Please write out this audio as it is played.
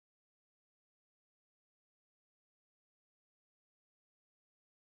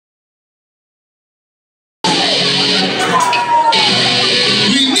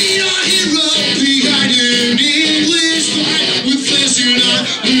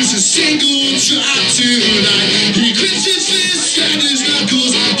use a single drop tonight. He clenches his fist and his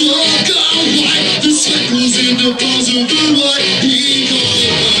knuckles look all white. The speckles in the palms of the what he calls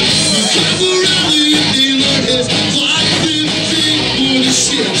the come around the empty Lord has fly them big for the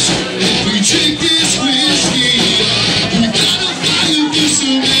ships. If we drink this whiskey, we gotta fire for so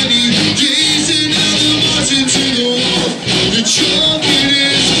many days, and now the marching to the wall. The trumpet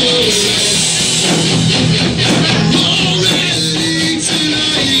is blowing. Already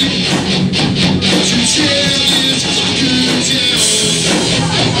tonight to tear this fucker down.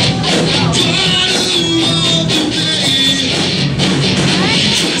 Bottom of the bay,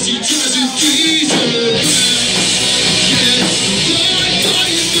 'cause he doesn't deserve that. Yeah, Lord, God,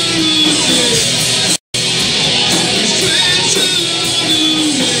 you lose it. His friends along the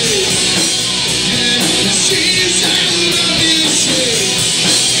way. Yeah, it seems that love is safe.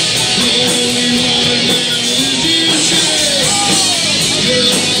 The only one now is you say.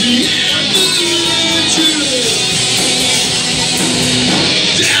 Yeah, the everyone to love.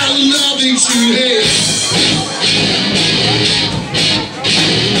 Down loving to hate.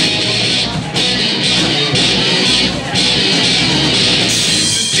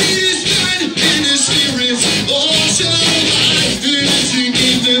 These men and their spirits all survive. There isn't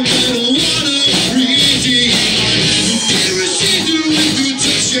even that I wanna redeem. The Pharisees do with the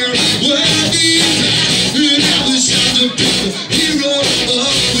touchdown worthy path. And now it's time to pick the hero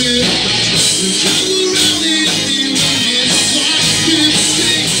up with. Come around the empty land, watch them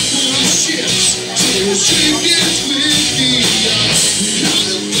sing for the ships. So let's drink this whiskey out. Out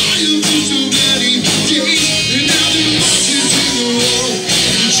of fire for so many days, and now they're marching to the wall.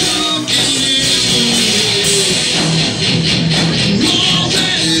 The drunken is moving. We're all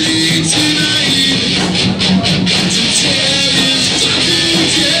ready tonight to tear this fucker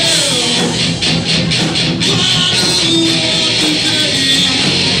down. Bottom of the bay,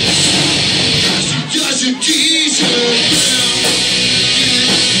 'cause he doesn't deserve that. Yeah,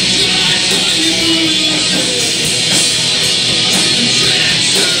 God, God, you lose it. The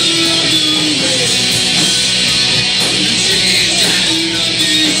friends along the way. It seems that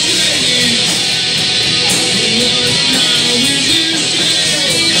nothing's changed. What now is his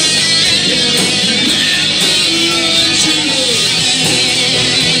fate? Yeah, never run to love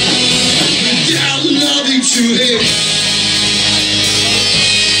without loving to hate.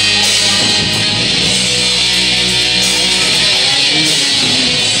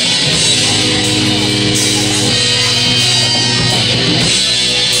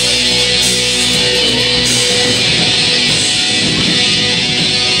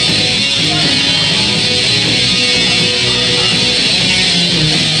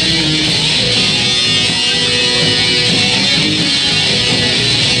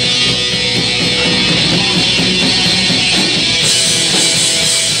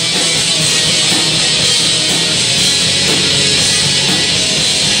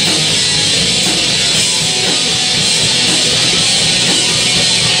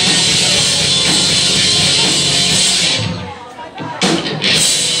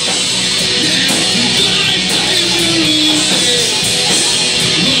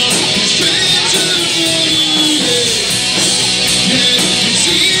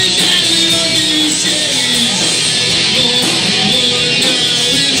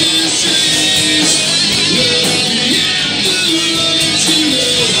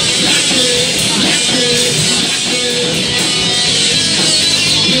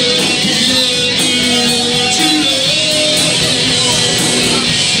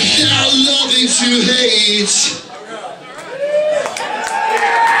 To hate.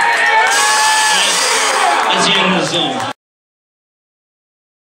 That's the end of the song.